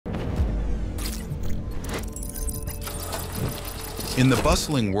In the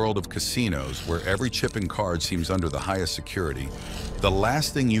bustling world of casinos, where every chip and card seems under the highest security, the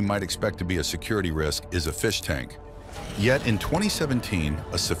last thing you might expect to be a security risk is a fish tank. Yet in 2017,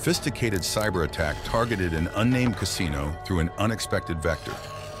 a sophisticated cyber attack targeted an unnamed casino through an unexpected vector,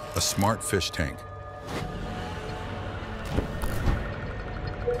 a smart fish tank.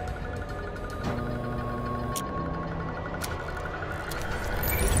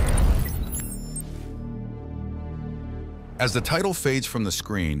 As the title fades from the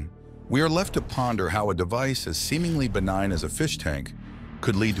screen, we are left to ponder how a device as seemingly benign as a fish tank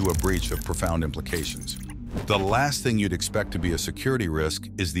could lead to a breach of profound implications. The last thing you'd expect to be a security risk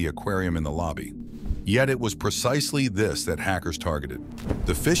is the aquarium in the lobby. Yet it was precisely this that hackers targeted.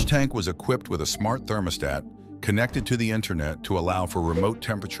 The fish tank was equipped with a smart thermostat connected to the internet to allow for remote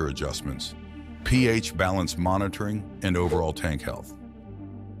temperature adjustments, pH balance monitoring, and overall tank health.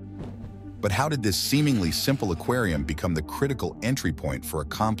 But how did this seemingly simple aquarium become the critical entry point for a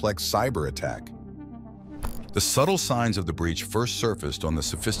complex cyber attack? The subtle signs of the breach first surfaced on the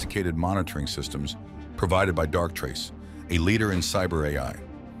sophisticated monitoring systems provided by Darktrace, a leader in cyber AI.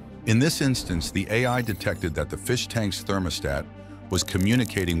 In this instance, the AI detected that the fish tank's thermostat was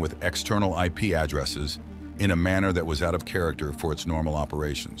communicating with external IP addresses in a manner that was out of character for its normal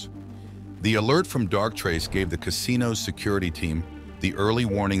operations. The alert from Darktrace gave the casino's security team the early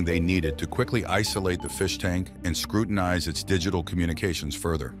warning they needed to quickly isolate the fish tank and scrutinize its digital communications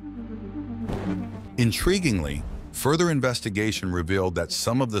further. Intriguingly, further investigation revealed that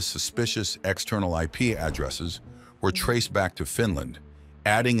some of the suspicious external IP addresses were traced back to Finland,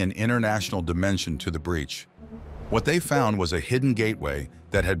 adding an international dimension to the breach. What they found was a hidden gateway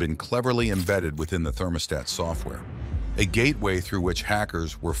that had been cleverly embedded within the thermostat software, a gateway through which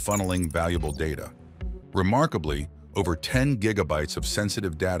hackers were funneling valuable data. Remarkably, over 10 gigabytes of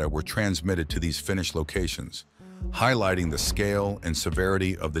sensitive data were transmitted to these Finnish locations, highlighting the scale and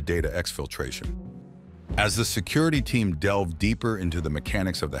severity of the data exfiltration. As the security team delved deeper into the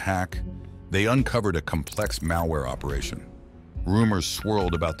mechanics of the hack, they uncovered a complex malware operation. Rumors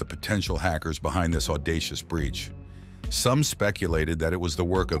swirled about the potential hackers behind this audacious breach. Some speculated that it was the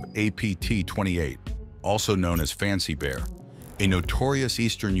work of APT28, also known as Fancy Bear, a notorious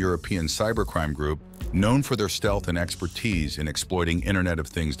Eastern European cybercrime group known for their stealth and expertise in exploiting Internet of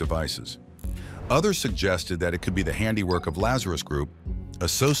Things devices. Others suggested that it could be the handiwork of Lazarus Group,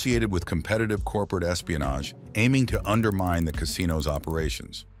 associated with competitive corporate espionage, aiming to undermine the casino's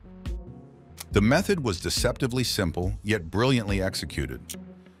operations. The method was deceptively simple, yet brilliantly executed.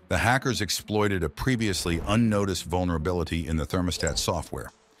 The hackers exploited a previously unnoticed vulnerability in the thermostat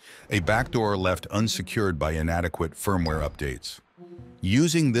software, a backdoor left unsecured by inadequate firmware updates.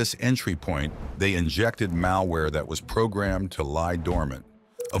 Using this entry point, they injected malware that was programmed to lie dormant,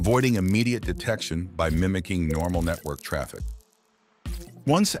 avoiding immediate detection by mimicking normal network traffic.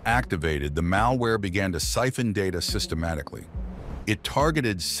 Once activated, the malware began to siphon data systematically. It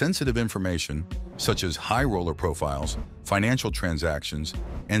targeted sensitive information such as high roller profiles, financial transactions,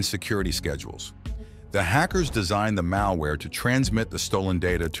 and security schedules. The hackers designed the malware to transmit the stolen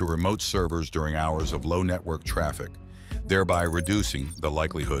data to remote servers during hours of low network traffic, thereby reducing the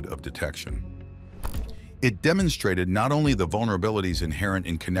likelihood of detection. It demonstrated not only the vulnerabilities inherent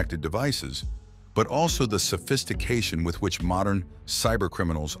in connected devices, but also the sophistication with which modern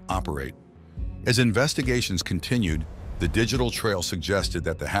cybercriminals operate. As investigations continued, the digital trail suggested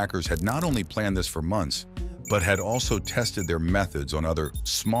that the hackers had not only planned this for months, but had also tested their methods on other,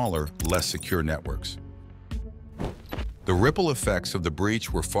 smaller, less secure networks. The ripple effects of the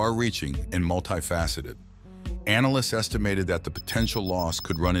breach were far-reaching and multifaceted. Analysts estimated that the potential loss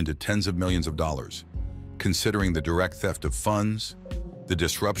could run into tens of millions of dollars, considering the direct theft of funds, the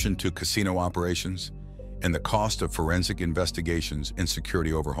disruption to casino operations, and the cost of forensic investigations and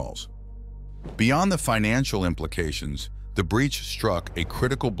security overhauls. Beyond the financial implications, the breach struck a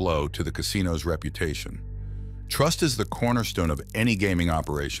critical blow to the casino's reputation. Trust is the cornerstone of any gaming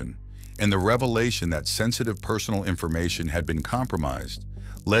operation, and the revelation that sensitive personal information had been compromised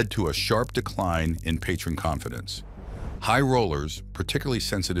led to a sharp decline in patron confidence. High rollers, particularly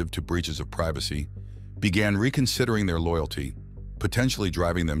sensitive to breaches of privacy, began reconsidering their loyalty, potentially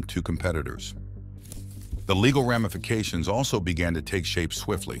driving them to competitors. The legal ramifications also began to take shape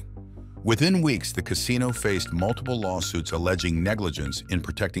swiftly. Within weeks, the casino faced multiple lawsuits alleging negligence in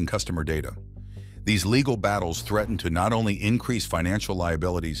protecting customer data. These legal battles threatened to not only increase financial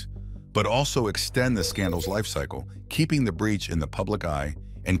liabilities, but also extend the scandal's life cycle, keeping the breach in the public eye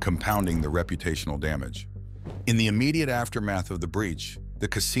and compounding the reputational damage. In the immediate aftermath of the breach, the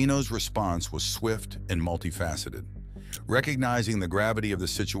casino's response was swift and multifaceted. Recognizing the gravity of the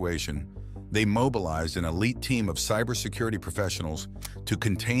situation, They mobilized an elite team of cybersecurity professionals to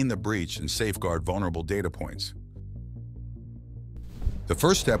contain the breach and safeguard vulnerable data points. The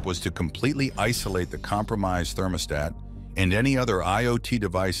first step was to completely isolate the compromised thermostat and any other IoT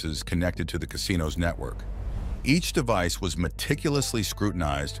devices connected to the casino's network. Each device was meticulously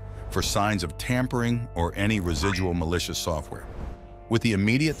scrutinized for signs of tampering or any residual malicious software. With the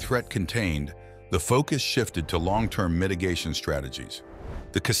immediate threat contained, the focus shifted to long-term mitigation strategies.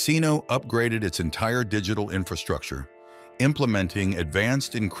 The casino upgraded its entire digital infrastructure, implementing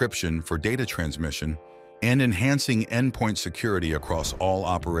advanced encryption for data transmission and enhancing endpoint security across all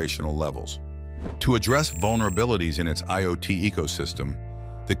operational levels. To address vulnerabilities in its IoT ecosystem,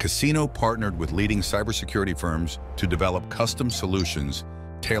 the casino partnered with leading cybersecurity firms to develop custom solutions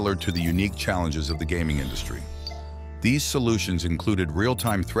tailored to the unique challenges of the gaming industry. These solutions included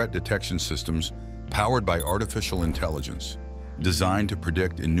real-time threat detection systems powered by artificial intelligence, designed to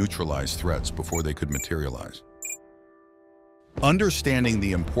predict and neutralize threats before they could materialize. Understanding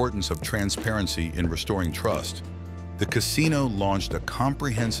the importance of transparency in restoring trust, the casino launched a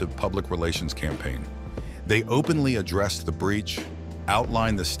comprehensive public relations campaign. They openly addressed the breach,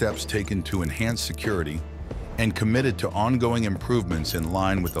 outlined the steps taken to enhance security, and committed to ongoing improvements in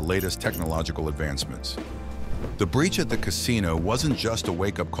line with the latest technological advancements. The breach at the casino wasn't just a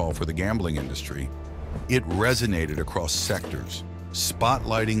wake-up call for the gambling industry. It resonated across sectors,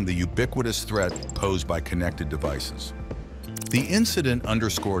 spotlighting the ubiquitous threat posed by connected devices. The incident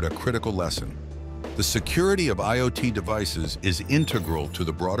underscored a critical lesson. The security of IoT devices is integral to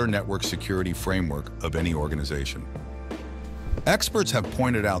the broader network security framework of any organization. Experts have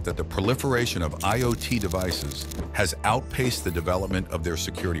pointed out that the proliferation of IoT devices has outpaced the development of their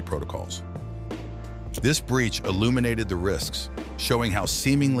security protocols. This breach illuminated the risks, showing how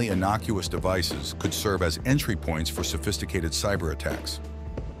seemingly innocuous devices could serve as entry points for sophisticated cyber attacks.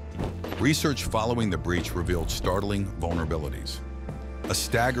 Research following the breach revealed startling vulnerabilities. A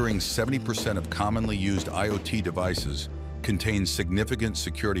staggering 70% of commonly used IoT devices contain significant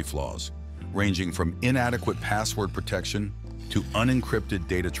security flaws, ranging from inadequate password protection to unencrypted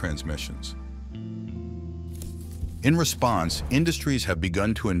data transmissions. In response, industries have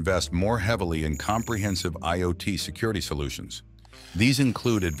begun to invest more heavily in comprehensive IoT security solutions. These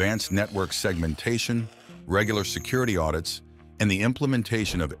include advanced network segmentation, regular security audits, and the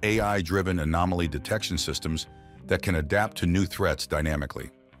implementation of AI-driven anomaly detection systems that can adapt to new threats dynamically.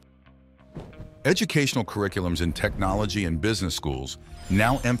 Educational curriculums in technology and business schools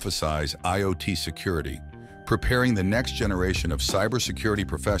now emphasize IoT security, preparing the next generation of cybersecurity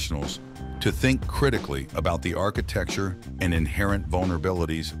professionals to think critically about the architecture and inherent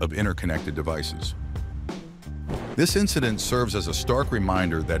vulnerabilities of interconnected devices. This incident serves as a stark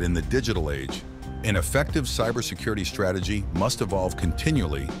reminder that in the digital age, an effective cybersecurity strategy must evolve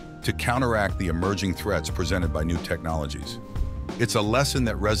continually to counteract the emerging threats presented by new technologies. It's a lesson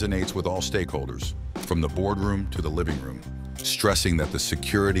that resonates with all stakeholders, from the boardroom to the living room, stressing that the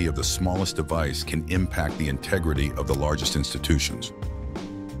security of the smallest device can impact the integrity of the largest institutions.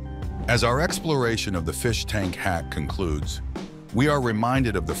 As our exploration of the fish tank hack concludes, we are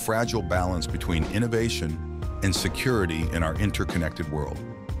reminded of the fragile balance between innovation and security in our interconnected world.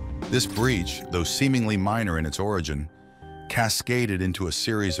 This breach, though seemingly minor in its origin, cascaded into a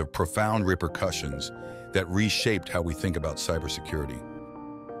series of profound repercussions that reshaped how we think about cybersecurity.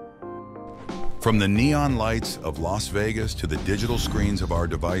 From the neon lights of Las Vegas to the digital screens of our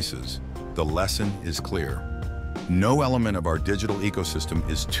devices, the lesson is clear. No element of our digital ecosystem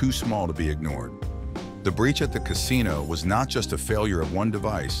is too small to be ignored. The breach at the casino was not just a failure of one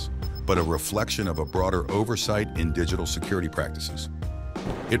device, but a reflection of a broader oversight in digital security practices.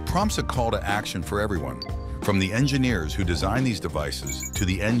 It prompts a call to action for everyone, from the engineers who design these devices to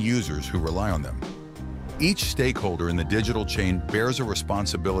the end users who rely on them. Each stakeholder in the digital chain bears a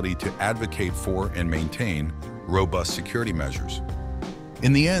responsibility to advocate for and maintain robust security measures.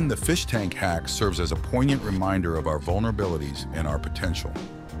 In the end, the fish tank hack serves as a poignant reminder of our vulnerabilities and our potential.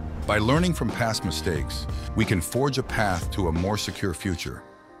 By learning from past mistakes, we can forge a path to a more secure future,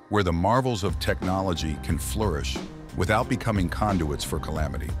 where the marvels of technology can flourish without becoming conduits for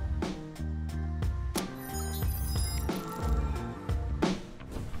calamity.